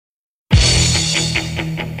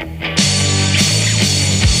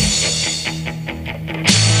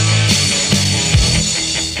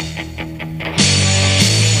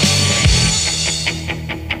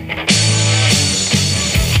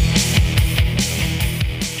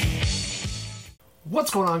What's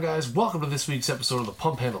going on, guys? Welcome to this week's episode of the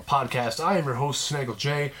Pump Handle Podcast. I am your host, Snaggle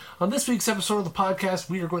J. On this week's episode of the podcast,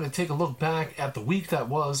 we are going to take a look back at the week that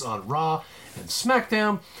was on Raw and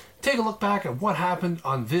SmackDown. Take a look back at what happened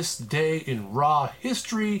on this day in Raw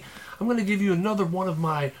history. I'm going to give you another one of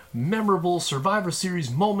my memorable Survivor Series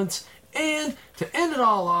moments. And to end it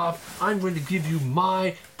all off, I'm going to give you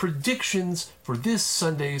my predictions for this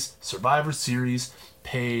Sunday's Survivor Series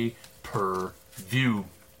pay-per-view.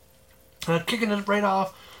 Kicking it right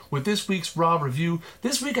off with this week's Raw review.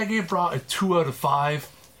 This week I gave Raw a 2 out of 5.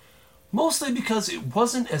 Mostly because it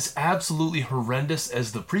wasn't as absolutely horrendous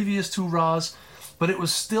as the previous two Raws, but it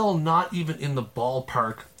was still not even in the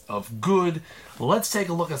ballpark of good. Let's take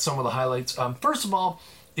a look at some of the highlights. First of all,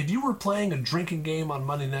 if you were playing a drinking game on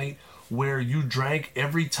Monday night where you drank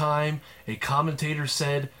every time a commentator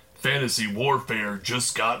said, "Fantasy warfare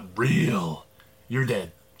just got real," you're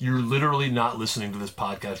dead. You're literally not listening to this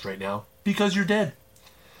podcast right now because you're dead.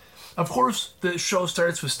 Of course, the show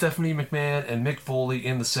starts with Stephanie McMahon and Mick Foley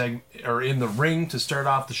in the ring to start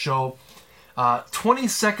off the show. 20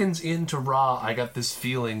 seconds into Raw, I got this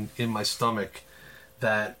feeling in my stomach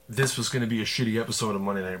that this was going to be a shitty episode of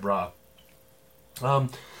Monday Night Raw.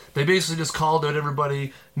 They basically just called out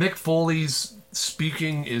everybody. Mick Foley's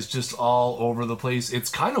speaking is just all over the place. It's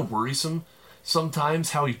kind of worrisome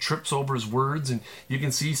sometimes how he trips over his words, and you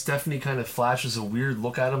can see Stephanie kind of flashes a weird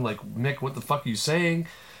look at him like, "Mick, what the fuck are you saying?"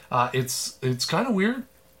 It's kind of weird.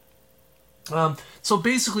 So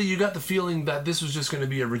basically you got the feeling that this was just going to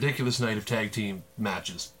be a ridiculous night of tag team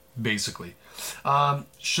matches, basically.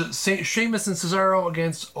 Sheamus and Cesaro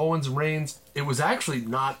against Owens and Reigns. It was actually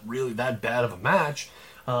not really that bad of a match.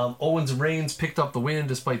 Owens and Reigns picked up the win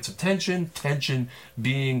despite some tension. Tension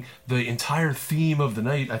being the entire theme of the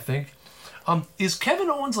night, I think. Is Kevin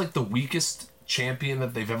Owens like the weakest champion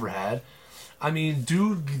that they've ever had? I mean,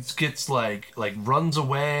 dude gets like runs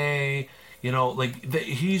away, you know,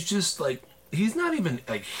 he's just like, he's not even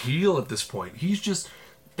like heel at this point. He's just,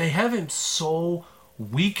 they have him so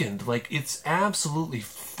weakened. Like, it's absolutely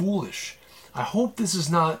foolish. I hope this is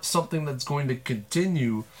not something that's going to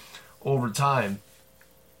continue over time.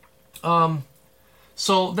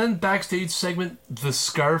 So then backstage segment, the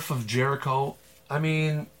Scarf of Jericho. I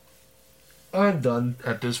mean, I'm done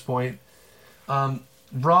at this point.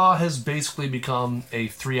 Raw has basically become a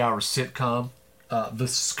 3-hour sitcom, the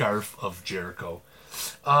Scarf of Jericho.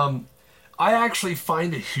 I actually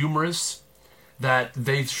find it humorous that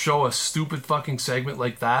they show a stupid fucking segment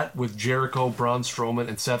like that with Jericho, Braun Strowman,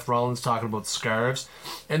 and Seth Rollins talking about scarves,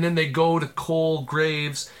 and then they go to Cole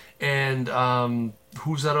Graves and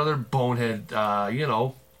who's that other bonehead?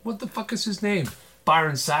 What the fuck is his name?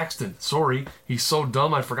 Byron Saxton. Sorry, he's so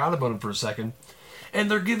dumb I forgot about him for a second.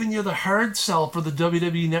 And they're giving you the hard sell for the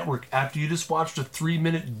WWE Network after you just watched a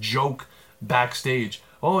 3-minute joke backstage.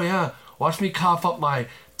 Oh yeah, watch me cough up my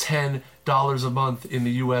 $10 a month in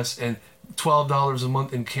the US and $12 a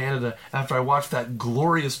month in Canada after I watched that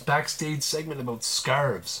glorious backstage segment about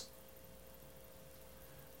scarves.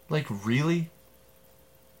 Like, really?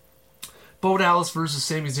 Bo Dallas versus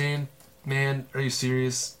Sami Zayn. Man, are you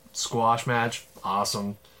serious? Squash match.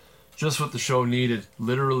 Awesome. Just what the show needed.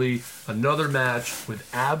 Literally another match with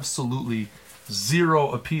absolutely zero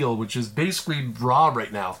appeal, which is basically Raw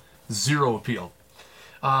right now. Zero appeal.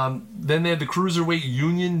 Then they had the Cruiserweight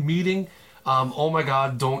Union meeting. Oh my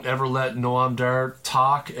god, don't ever let Noam Dar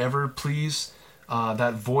talk ever, please.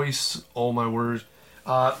 That voice, oh my word.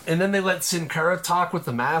 And then they let Sin Cara talk with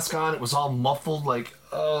the mask on. It was all muffled, like,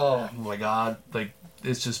 oh my god. Like,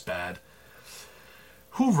 it's just bad.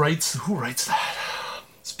 Who writes that?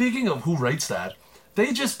 Speaking of who writes that,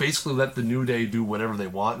 they just basically let the New Day do whatever they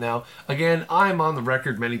want now. Again, I'm on the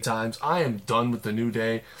record many times. I am done with the New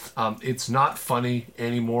Day. It's not funny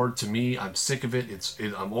anymore to me. I'm sick of it.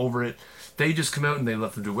 I'm over it. They just come out and they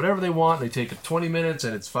let them do whatever they want. They take it 20 minutes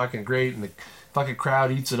and it's fucking great, and the fucking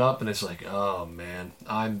crowd eats it up, and it's like, oh man,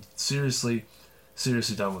 I'm seriously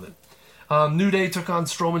done with it. New Day took on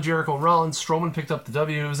Strowman, Jericho, and Rollins. Strowman picked up the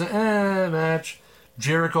W. It was an match.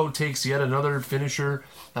 Jericho takes yet another finisher.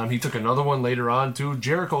 He took another one later on too.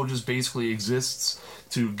 Jericho just basically exists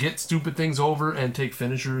to get stupid things over and take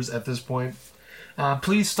finishers at this point.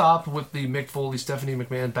 Please stop with the Mick Foley, Stephanie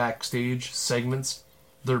McMahon backstage segments.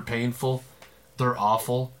 They're painful. They're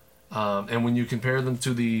awful. And when you compare them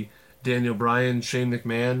to the Daniel Bryan, Shane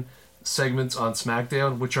McMahon segments on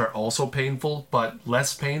SmackDown, which are also painful but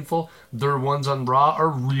less painful, their ones on Raw are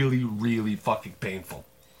really, really fucking painful.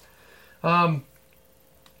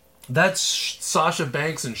 That Sasha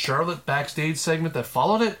Banks and Charlotte backstage segment that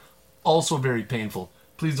followed it, also very painful.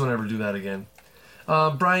 Please don't ever do that again.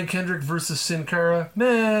 Brian Kendrick versus Sin Cara.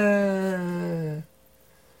 Meh.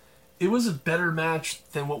 it was a better match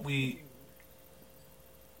than what we.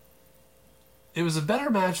 It was a better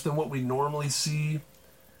match than what we normally see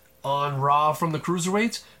on Raw from the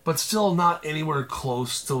cruiserweights, but still not anywhere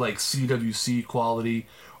close to like CWC quality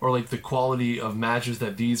or like the quality of matches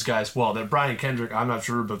that these guys. Well, that Brian Kendrick, I'm not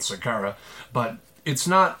sure about Sakara, but it's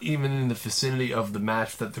not even in the vicinity of the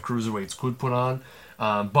match that the cruiserweights could put on.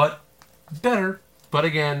 But better. But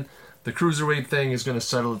again, the cruiserweight thing is going to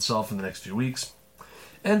settle itself in the next few weeks.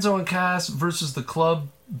 Enzo and Cass versus the Club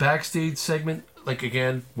backstage segment. Like,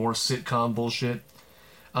 again, more sitcom bullshit.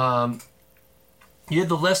 You had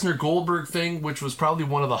the Lesnar-Goldberg thing, which was probably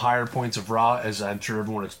one of the higher points of Raw, as I'm sure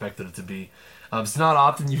everyone expected it to be. It's not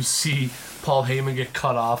often you see Paul Heyman get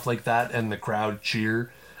cut off like that and the crowd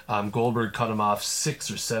cheer. Goldberg cut him off 6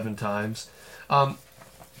 or 7 times.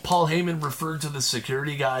 Paul Heyman referred to the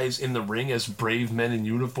security guys in the ring as brave men in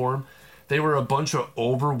uniform. They were a bunch of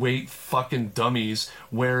overweight fucking dummies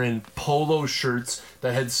wearing polo shirts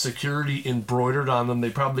that had security embroidered on them. They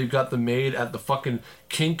probably got them made at the fucking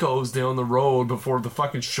Kinko's down the road before the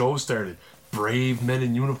fucking show started. Brave men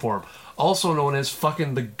in uniform. Also known as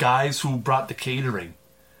fucking the guys who brought the catering.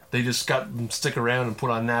 They just got them stick around and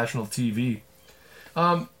put on national TV.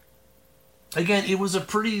 Again, it was a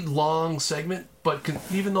pretty long segment, but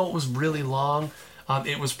even though it was really long,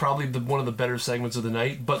 it was probably one of the better segments of the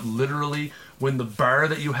night. But literally, when the bar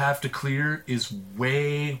that you have to clear is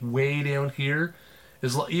way, way down here,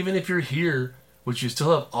 even if you're here, which you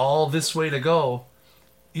still have all this way to go,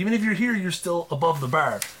 even if you're here, you're still above the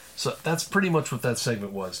bar. So that's pretty much what that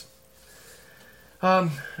segment was.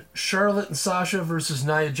 Charlotte and Sasha versus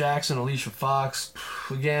Nia Jax and Alicia Fox.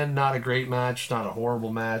 Again, not a great match, not a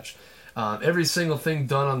horrible match. Every single thing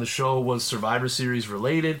done on the show was Survivor Series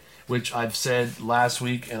related, which I've said last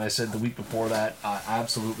week and I said the week before that. I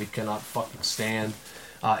absolutely cannot fucking stand.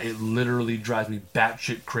 It literally drives me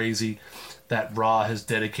batshit crazy that Raw has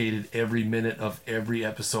dedicated every minute of every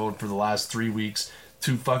episode for the last 3 weeks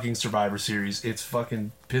to fucking Survivor Series. It's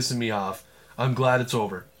fucking pissing me off. I'm glad it's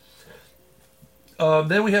over.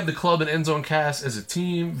 Then we have the Club and Enzo and Cass as a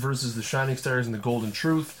team versus the Shining Stars and the Golden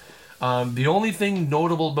Truth. The only thing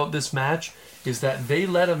notable about this match is that they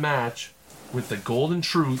let a match with the Golden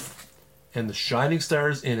Truth and the Shining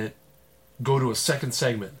Stars in it go to a second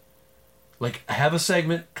segment. Like, have a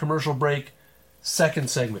segment, commercial break, second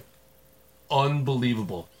segment.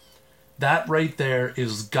 Unbelievable. That right there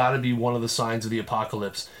is got to be one of the signs of the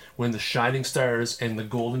apocalypse, when the Shining Stars and the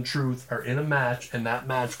Golden Truth are in a match and that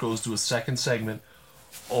match goes to a second segment.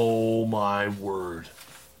 Oh my word.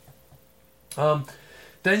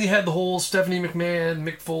 Then you had the whole Stephanie McMahon,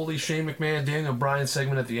 Mick Foley, Shane McMahon, Daniel Bryan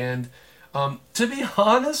segment at the end. To be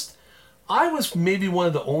honest, I was maybe one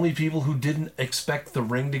of the only people who didn't expect the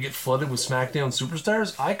ring to get flooded with SmackDown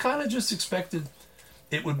superstars. I kind of just expected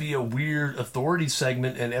it would be a weird authority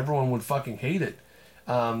segment and everyone would fucking hate it.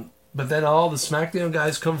 But then all the SmackDown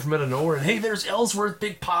guys come from out of nowhere and hey, there's Ellsworth,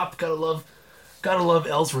 big pop, gotta love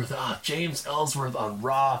Ellsworth. James Ellsworth on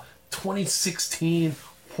Raw 2016.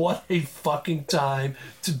 What a fucking time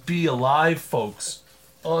to be alive, folks.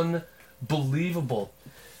 Unbelievable.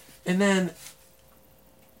 And then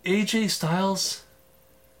AJ Styles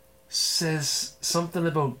says something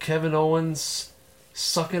about Kevin Owens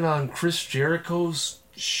sucking on Chris Jericho's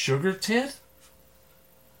sugar tit?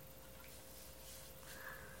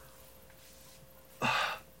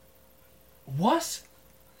 What?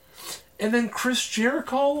 And then Chris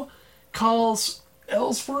Jericho calls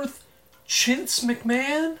Ellsworth Chintz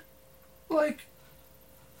McMahon? Like,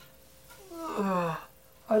 I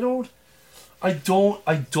don't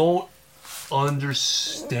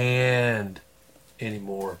understand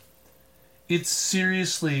anymore. It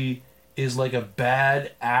seriously is like a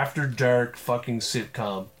bad after dark fucking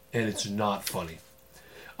sitcom, and it's not funny.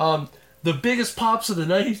 The biggest pops of the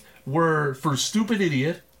night were for Stupid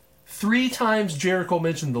Idiot, 3 times Jericho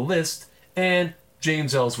mentioned the list, and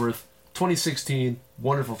James Ellsworth, 2016,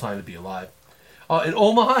 wonderful time to be alive. And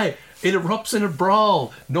oh my, it erupts in a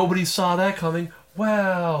brawl. Nobody saw that coming.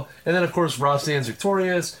 Wow. And then, of course, Raw stands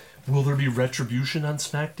victorious. Will there be retribution on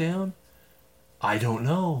SmackDown? I don't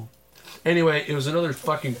know. Anyway, it was another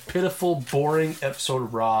fucking pitiful, boring episode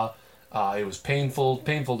of Raw. It was painful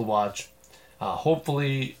to watch.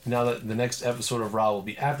 Hopefully, now that the next episode of Raw will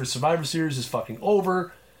be after Survivor Series is fucking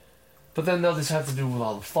over. But then they'll just have to do with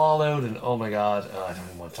all the fallout, and oh my god, I don't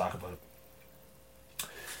even want to talk about it.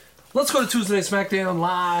 Let's go to Tuesday Night SmackDown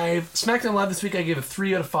Live. SmackDown Live this week I gave a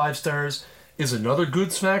 3 out of 5 stars. Is another good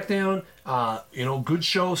SmackDown. Good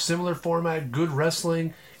show, similar format, good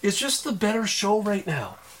wrestling. It's just the better show right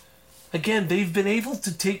now. Again, they've been able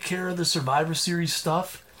to take care of the Survivor Series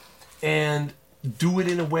stuff, and do it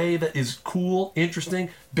in a way that is cool, interesting.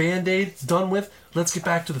 Band-Aid, done with. Let's get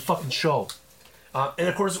back to the fucking show. And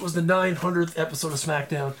of course, it was the 900th episode of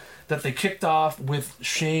SmackDown that they kicked off with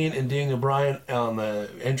Shane and Daniel Bryan on the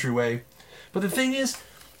entryway. But the thing is,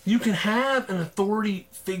 you can have an authority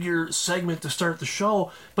figure segment to start the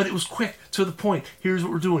show, but it was quick, to the point. Here's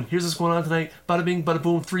what we're doing. Here's what's going on tonight. Bada bing, bada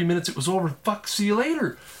boom. 3 minutes, it was over. Fuck, see you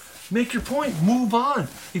later. Make your point. Move on.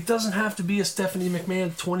 It doesn't have to be a Stephanie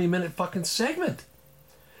McMahon 20-minute fucking segment.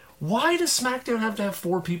 Why does SmackDown have to have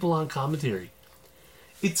 4 people on commentary?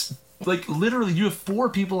 It's like, literally, you have 4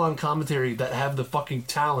 people on commentary that have the fucking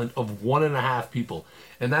talent of 1.5 people.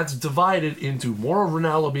 And that's divided into Mauro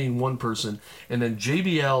Ranallo being one person, and then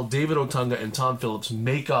JBL, David Otunga, and Tom Phillips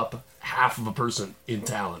make up half of a person in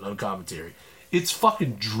talent on commentary. It's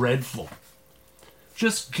fucking dreadful.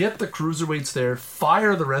 Just get the cruiserweights there,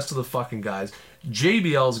 fire the rest of the fucking guys.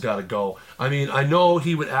 JBL's got to go. I mean, I know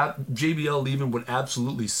JBL leaving would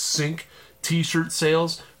absolutely sink t-shirt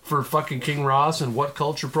sales for fucking King Ross and What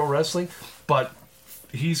Culture Pro Wrestling, but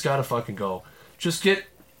he's got to fucking go. Just get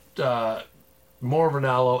Mauro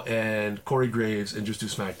Ranallo and Corey Graves and just do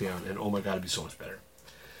SmackDown, and oh my god, it'd be so much better.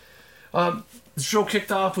 The show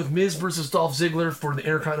kicked off with Miz versus Dolph Ziggler for the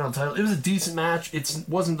Intercontinental title. It was a decent match. It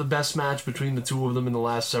wasn't the best match between the two of them in the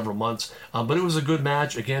last several months, but it was a good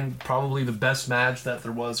match. Again, probably the best match that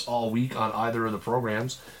there was all week on either of the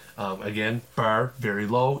programs. Again, bar very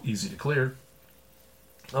low, easy to clear.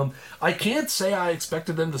 I can't say I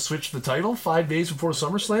expected them to switch the title 5 days before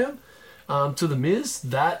SummerSlam to The Miz.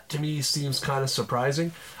 That, to me, seems kind of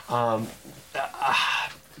surprising.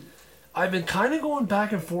 I've been kind of going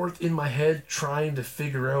back and forth in my head trying to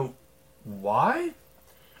figure out why.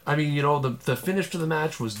 I mean, you know, the finish to the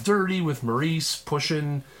match was dirty with Maurice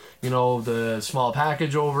pushing, you know, the small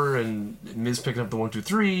package over and Miz picking up the 1, 2,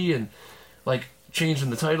 3 and, like, changing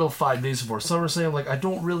the title 5 days before SummerSlam. Like, I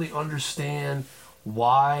don't really understand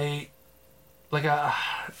why. Like, I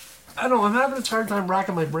don't know. I'm having a hard time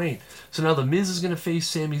racking my brain. So now The Miz is going to face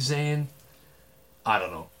Sami Zayn. I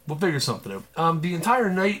don't know. We'll figure something out. The entire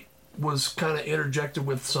night was kind of interjected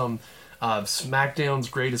with some SmackDown's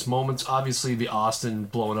greatest moments. Obviously, the Austin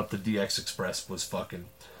blowing up the DX Express was fucking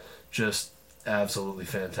just absolutely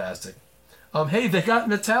fantastic. Hey, they got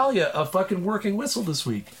Natalya a fucking working whistle this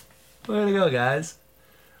week. Way to go, guys.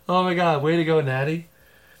 Oh my god, way to go, Natty.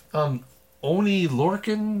 Oni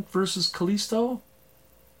Lorcan versus Kalisto?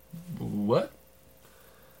 What?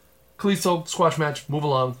 Kalisto, squash match, move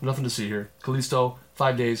along, nothing to see here. Kalisto,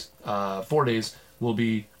 4 days, will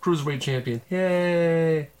be Cruiserweight Champion.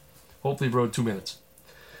 Yay! Hopefully rode 2 minutes.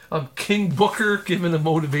 King Booker giving a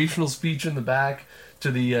motivational speech in the back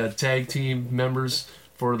to the tag team members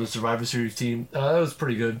for the Survivor Series team. That was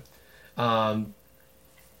pretty good.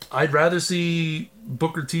 I'd rather see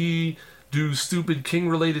Booker T do stupid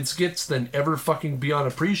King-related skits than ever fucking be on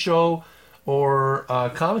a pre-show or a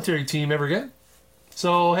commentary team ever again.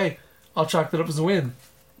 So, hey, I'll chalk that up as a win.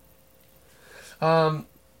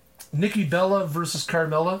 Nikki Bella versus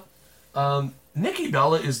Carmella. Nikki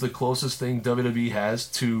Bella is the closest thing WWE has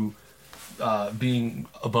to being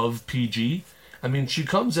above PG. I mean, she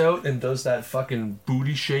comes out and does that fucking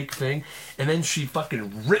booty shake thing, and then she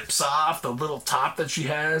fucking rips off the little top that she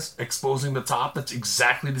has, exposing the top that's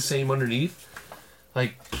exactly the same underneath.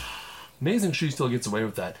 Like, amazing she still gets away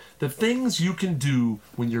with that. The things you can do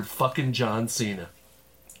when you're fucking John Cena.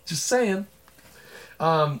 Just saying.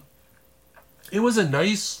 It was a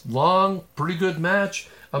nice, long, pretty good match.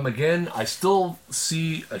 Again, I still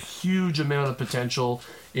see a huge amount of potential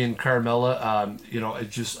in Carmella. You know,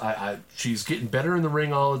 she's getting better in the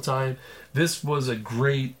ring all the time. This was a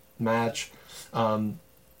great match. And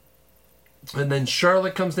then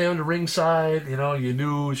Charlotte comes down to ringside. You know, you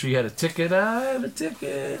knew she had a ticket. I have a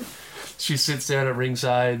ticket. She sits down at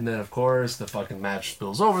ringside, and then, of course, the fucking match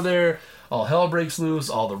spills over there. All hell breaks loose.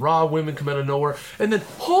 All the Raw women come out of nowhere. And then,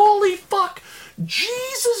 holy fuck,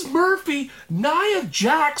 Jesus Murphy, Nia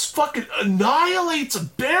Jax fucking annihilates a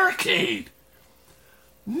barricade.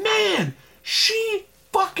 Man, she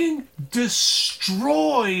fucking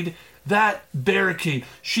destroyed that barricade.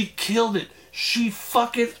 She killed it. She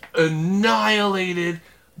fucking annihilated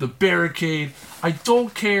the barricade. I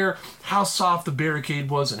don't care how soft the barricade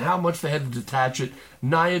was and how much they had to detach it.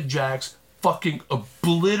 Nia Jax fucking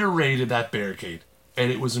obliterated that barricade.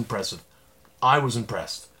 And it was impressive. I was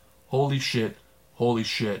impressed. Holy shit. Holy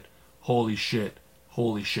shit. Holy shit.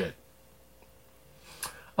 Holy shit.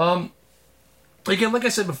 Again, like I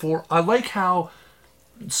said before, I like how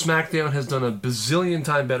SmackDown has done a bazillion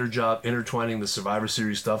time better job intertwining the Survivor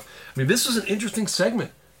Series stuff. I mean, this was an interesting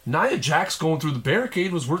segment. Nia Jax going through the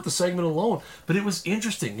barricade was worth the segment alone. But it was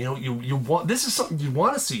interesting. You know, you want, this is something you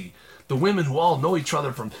want to see. The women who all know each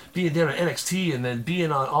other from being down at NXT and then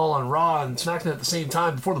being on Raw and SmackDown at the same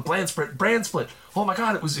time before the brand split. Oh my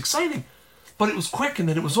God, it was exciting. But it was quick, and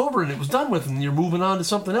then it was over, and it was done with, and you're moving on to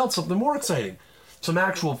something else, something more exciting. Some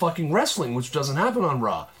actual fucking wrestling, which doesn't happen on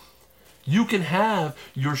Raw. You can have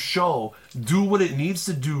your show do what it needs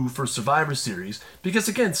to do for Survivor Series, because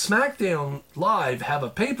again, SmackDown Live have a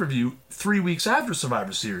pay-per-view 3 weeks after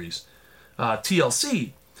Survivor Series,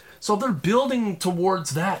 TLC. So they're building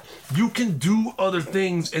towards that. You can do other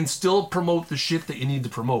things and still promote the shit that you need to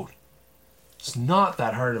promote. It's not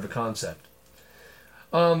that hard of a concept.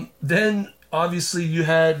 Then, obviously, you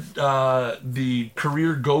had the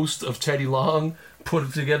career ghost of Teddy Long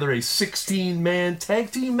put together a 16-man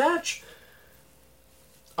tag team match.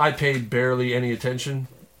 I paid barely any attention.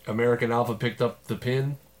 American Alpha picked up the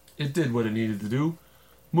pin. It did what it needed to do.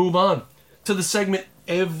 Move on to the segment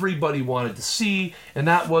everybody wanted to see, and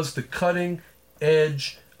that was the cutting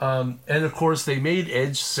edge. And of course, they made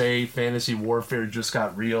Edge say Fantasy Warfare just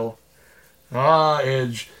got real.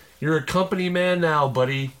 Edge, you're a company man now,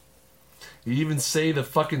 buddy. You even say the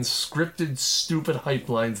fucking scripted, stupid hype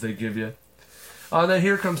lines they give you. Then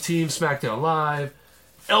here comes Team SmackDown Live.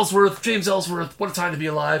 Ellsworth, James Ellsworth, what a time to be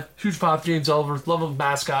alive. Huge pop, James Ellsworth, love him,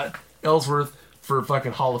 mascot. Ellsworth for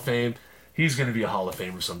fucking Hall of Fame. He's going to be a Hall of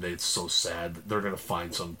Famer someday. It's so sad that they're going to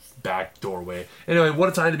find some back doorway. Anyway, what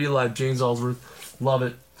a time to be alive. James Ellsworth. Love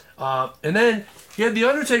it. And then you had The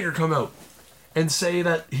Undertaker come out and say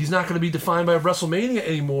that he's not going to be defined by WrestleMania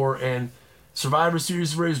anymore. And Survivor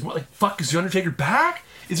Series where he's like, fuck, is The Undertaker back?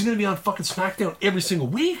 Is he going to be on fucking SmackDown every single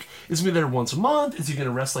week? Is he going to be there once a month? Is he going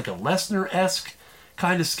to rest like a Lesnar-esque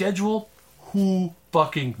kind of schedule? Who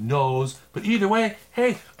fucking knows? But either way,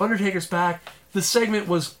 hey, Undertaker's back. The segment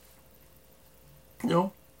was, you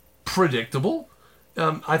know, predictable.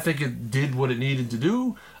 I think it did what it needed to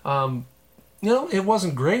do. You know, it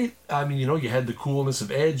wasn't great. I mean, you know, you had the coolness of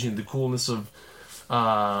Edge and the coolness of, you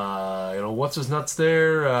know, what's his nuts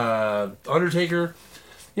there? Undertaker.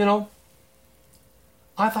 You know,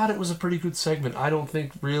 I thought it was a pretty good segment. I don't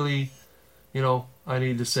think really, you know, I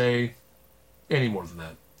need to say any more than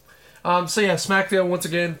that. So yeah, SmackDown once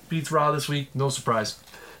again beats Raw this week. No surprise.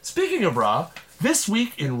 Speaking of Raw, this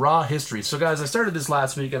week in Raw history. So guys, I started this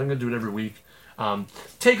last week and I'm going to do it every week.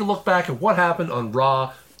 Take a look back at what happened on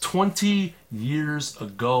Raw 20 years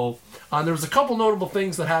ago. There was a couple notable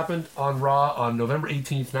things that happened on Raw on November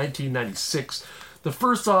 18th, 1996. The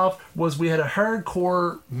first off was we had a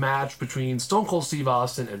hardcore match between Stone Cold Steve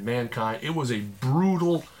Austin and Mankind. It was a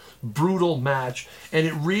brutal match, and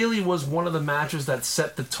it really was one of the matches that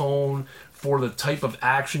set the tone for the type of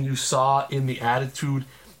action you saw in the Attitude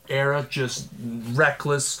Era. Just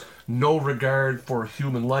reckless, no regard for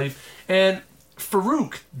human life. And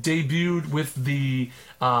Farouk debuted with the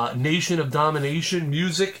Nation of Domination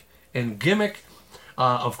music and gimmick.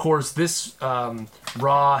 Of course, this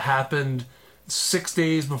Raw happened 6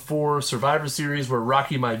 days before Survivor Series, where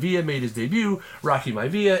Rocky Maivia made his debut. Rocky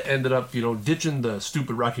Maivia ended up, you know, ditching the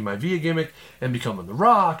stupid Rocky Maivia gimmick and becoming The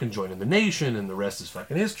Rock and joining the Nation, and the rest is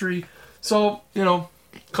fucking history. So, you know,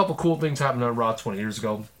 a couple cool things happened on Raw 20 years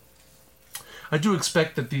ago. I do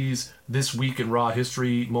expect that this week in Raw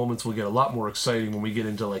history moments will get a lot more exciting when we get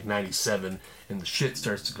into like 97 and the shit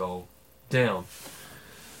starts to go down.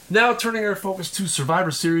 Now turning our focus to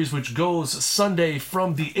Survivor Series, which goes Sunday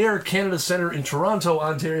from the Air Canada Centre in Toronto,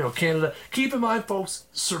 Ontario, Canada. Keep in mind, folks,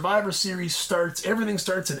 Survivor Series everything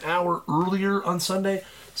starts an hour earlier on Sunday.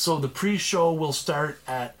 So the pre-show will start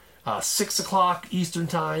at 6 o'clock Eastern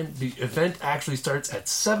Time. The event actually starts at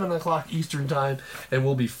 7 o'clock Eastern Time and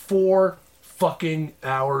will be 4 fucking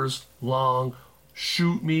hours long.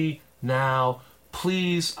 Shoot me now,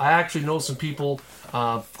 please. I actually know some people,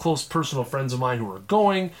 close personal friends of mine, who are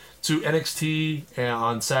going to NXT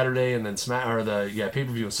on Saturday, and then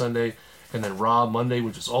pay-per-view on Sunday, and then Raw Monday,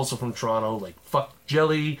 which is also from Toronto. Like, fuck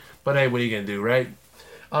jelly, but hey, what are you gonna do, right?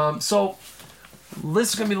 So this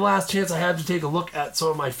is gonna be the last chance I have to take a look at some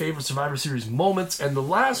of my favorite Survivor Series moments, and the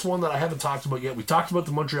last one that I haven't talked about yet. We talked about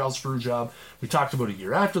the Montreal Screwjob. We talked about a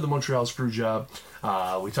year after the Montreal Screwjob.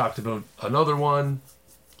 We talked about another one,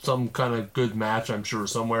 some kind of good match, I'm sure,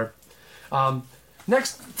 somewhere.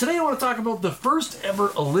 Today I want to talk about the first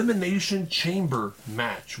ever Elimination Chamber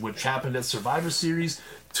match, which happened at Survivor Series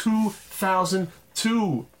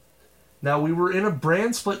 2002. Now, we were in a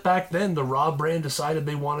brand split back then. The Raw brand decided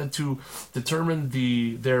they wanted to determine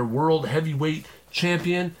their World Heavyweight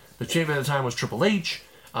Champion. The champion at the time was Triple H.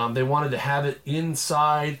 They wanted to have it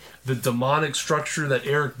inside the demonic structure that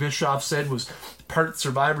Eric Bischoff said was part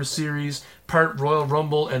Survivor Series, part Royal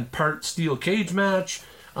Rumble and part steel cage match.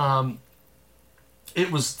 It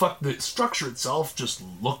was the structure itself just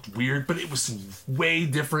looked weird, but it was way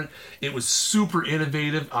different. It was super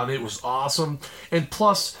innovative. It was awesome. And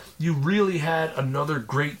plus, you really had another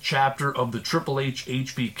great chapter of the Triple H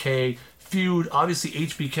HBK feud. Obviously,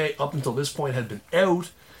 HBK up until this point had been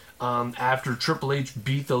out after Triple H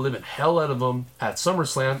beat the living hell out of him at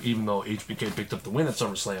SummerSlam, even though HBK picked up the win at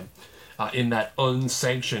SummerSlam in that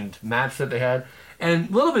unsanctioned match that they had.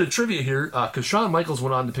 And a little bit of trivia here, because Shawn Michaels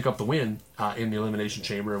went on to pick up the win in the Elimination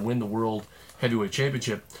Chamber and win the World Heavyweight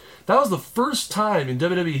Championship. That was the first time in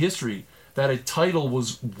WWE history that a title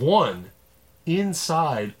was won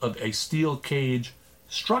inside of a steel cage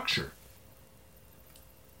structure.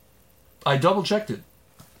 I double-checked it,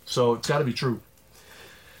 so it's got to be true.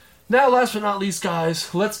 Now, last but not least,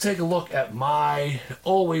 guys, let's take a look at my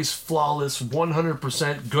always flawless,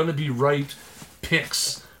 100% gonna be right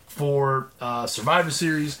picks for Survivor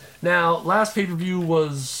Series. Now, last pay-per-view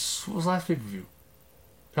was... What was last pay-per-view?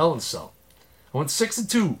 Hell in a Cell. I went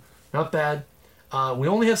 6-2. Not bad. We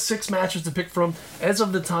only have 6 matches to pick from. As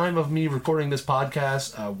of the time of me recording this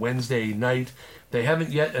podcast, Wednesday night, they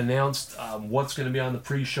haven't yet announced what's going to be on the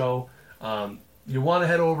pre-show. You want to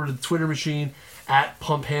head over to the Twitter machine at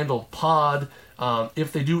PumpHandlePod.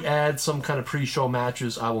 If they do add some kind of pre-show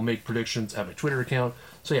matches, I will make predictions at my Twitter account.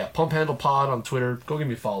 So yeah, PumpHandlePod on Twitter. Go give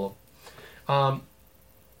me a follow.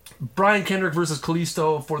 Brian Kendrick versus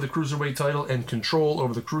Kalisto for the Cruiserweight title and control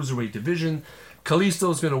over the Cruiserweight division.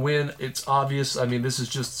 Kalisto's going to win. It's obvious. I mean, this is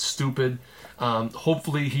just stupid.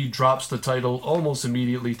 Hopefully he drops the title almost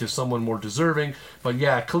immediately to someone more deserving. But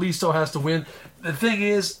yeah, Kalisto has to win. The thing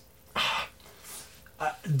is,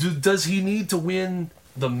 does he need to win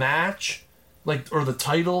the match, or the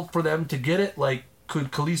title for them to get it? Like,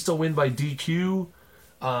 could Kalisto win by DQ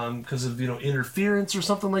because of interference or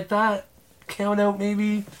something like that? Count out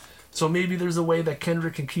maybe. So maybe there's a way that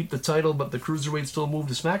Kendrick can keep the title, but the Cruiserweight still move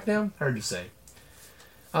to SmackDown. Hard to say.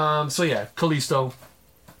 So yeah, Kalisto,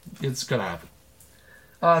 it's gonna happen.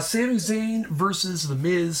 Sami Zayn versus The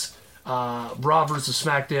Miz. Raw versus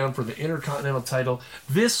SmackDown for the Intercontinental title.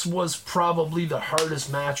 This was probably the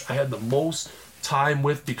hardest match I had the most time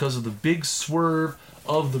with because of the big swerve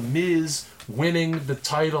of The Miz winning the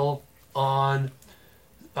title on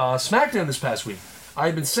SmackDown this past week.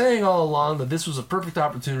 I've been saying all along that this was a perfect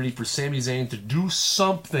opportunity for Sami Zayn to do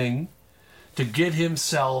something to get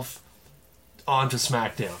himself onto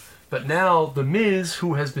SmackDown. But now The Miz,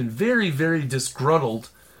 who has been very, very disgruntled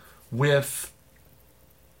with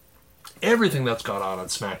everything that's gone on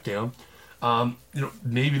SmackDown,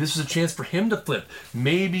 maybe this is a chance for him to flip.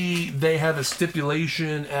 Maybe they have a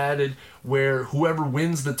stipulation added where whoever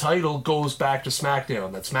wins the title goes back to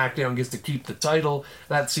SmackDown. That SmackDown gets to keep the title.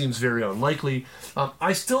 That seems very unlikely.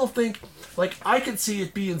 I still think, I could see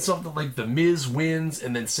it being something like The Miz wins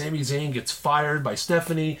and then Sami Zayn gets fired by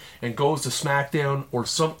Stephanie and goes to SmackDown or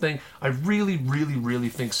something. I really, really, really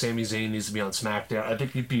think Sami Zayn needs to be on SmackDown. I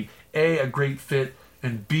think he'd be a great fit,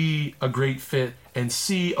 and B, a great fit, and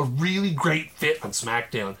C, a really great fit on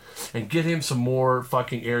SmackDown, and get him some more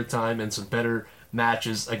fucking airtime and some better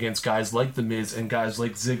matches against guys like The Miz and guys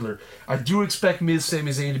like Ziggler. I do expect Miz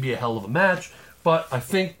Sami Zayn to be a hell of a match, but I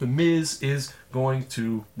think The Miz is going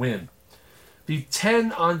to win. The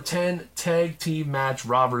 10-on-10 tag team match,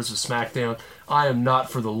 Raw vs. SmackDown. I am not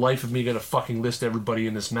for the life of me going to fucking list everybody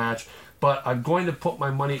in this match, but I'm going to put my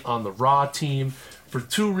money on the Raw team for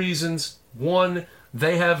 2 reasons. One,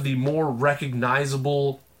 they have the more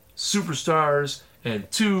recognizable superstars, and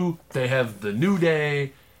 2, they have the New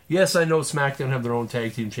Day. Yes, I know SmackDown have their own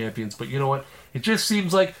tag team champions, but you know what? It just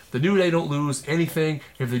seems like the New Day don't lose anything.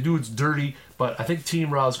 If they do, it's dirty. But I think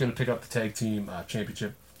Team Raw is going to pick up the tag team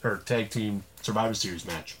championship, or tag team Survivor Series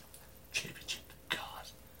match. Championship,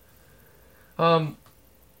 God.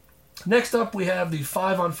 Next up, we have the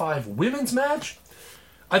 5-on-5 women's match.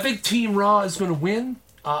 I think Team Raw is going to win.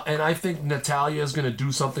 And I think Natalya is going to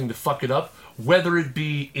do something to fuck it up, whether it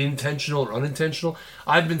be intentional or unintentional.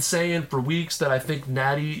 I've been saying for weeks that I think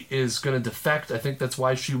Natty is going to defect. I think that's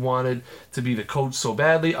why she wanted to be the coach so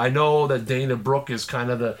badly. I know that Dana Brooke is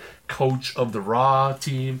kind of the coach of the Raw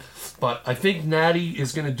team, but I think Natty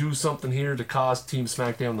is going to do something here to cost Team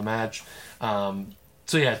SmackDown the match.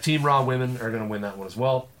 So yeah, Team Raw women are going to win that one as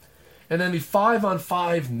well. And then the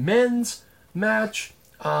 5-on-5 men's match.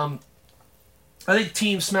 I think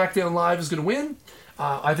Team SmackDown Live is going to win.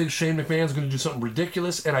 I think Shane McMahon is going to do something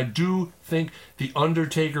ridiculous, and I do think The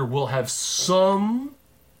Undertaker will have some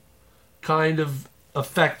kind of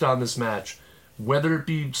effect on this match. Whether it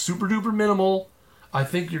be super duper minimal, I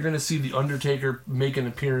think you're going to see The Undertaker make an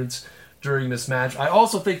appearance during this match. I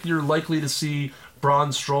also think you're likely to see Braun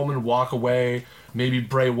Strowman walk away. Maybe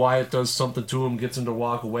Bray Wyatt does something to him, gets him to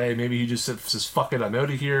walk away. Maybe he just says, fuck it, I'm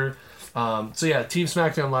out of here. So yeah, Team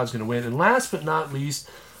SmackDown Live is going to win. And last but not least,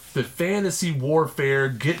 the Fantasy Warfare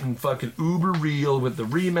getting fucking uber real with the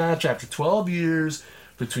rematch after 12 years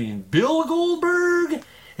between Bill Goldberg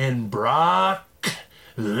and Brock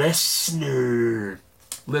Lesnar.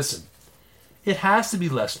 Listen, it has to be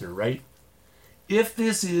Lesnar, right? If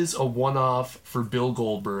this is a one-off for Bill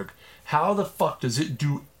Goldberg, how the fuck does it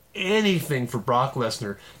do anything for Brock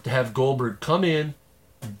Lesnar to have Goldberg come in,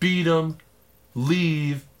 beat him,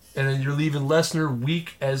 leave, and then you're leaving Lesnar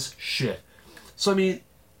weak as shit? So, I mean,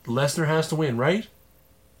 Lesnar has to win, right?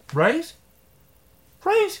 Right?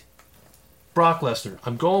 Right? Brock Lesnar.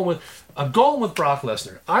 I'm going with Brock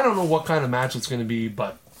Lesnar. I don't know what kind of match it's going to be,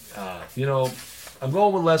 but, I'm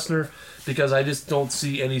going with Lesnar because I just don't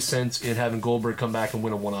see any sense in having Goldberg come back and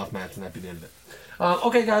win a one-off match and that be the end of it.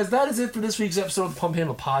 Okay, guys, that is it for this week's episode of the Pump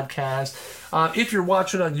Handle Podcast. If you're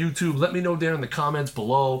watching on YouTube, let me know down in the comments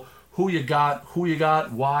below who you got,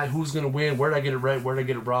 why, who's going to win, where did I get it right, where did I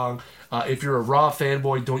get it wrong. If you're a Raw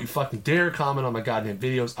fanboy, don't you fucking dare comment on my goddamn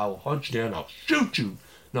videos. I will hunt you down. I'll shoot you.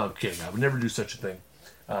 No, I'm kidding. I would never do such a thing.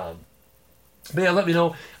 But yeah, let me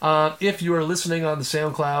know. If you are listening on the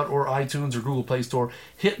SoundCloud or iTunes or Google Play Store,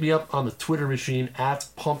 hit me up on the Twitter machine at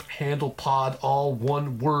PumpHandlePod, all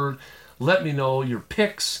one word. Let me know your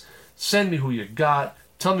picks. Send me who you got.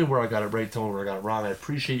 Tell me where I got it right. Tell me where I got it wrong. I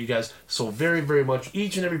appreciate you guys so very, very much.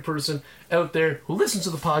 Each and every person out there who listens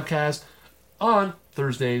to the podcast on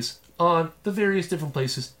Thursdays, on the various different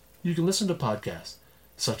places you can listen to podcasts,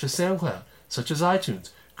 such as SoundCloud, such as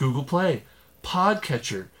iTunes, Google Play,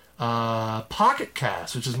 Podcatcher, Pocket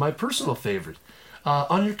Cast, which is my personal favorite,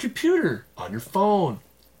 on your computer, on your phone.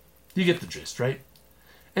 You get the gist, right?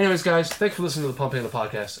 Anyways, guys, thanks for listening to the Pump Handle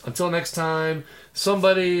Podcast. Until next time,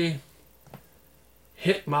 somebody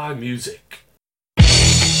hit my music.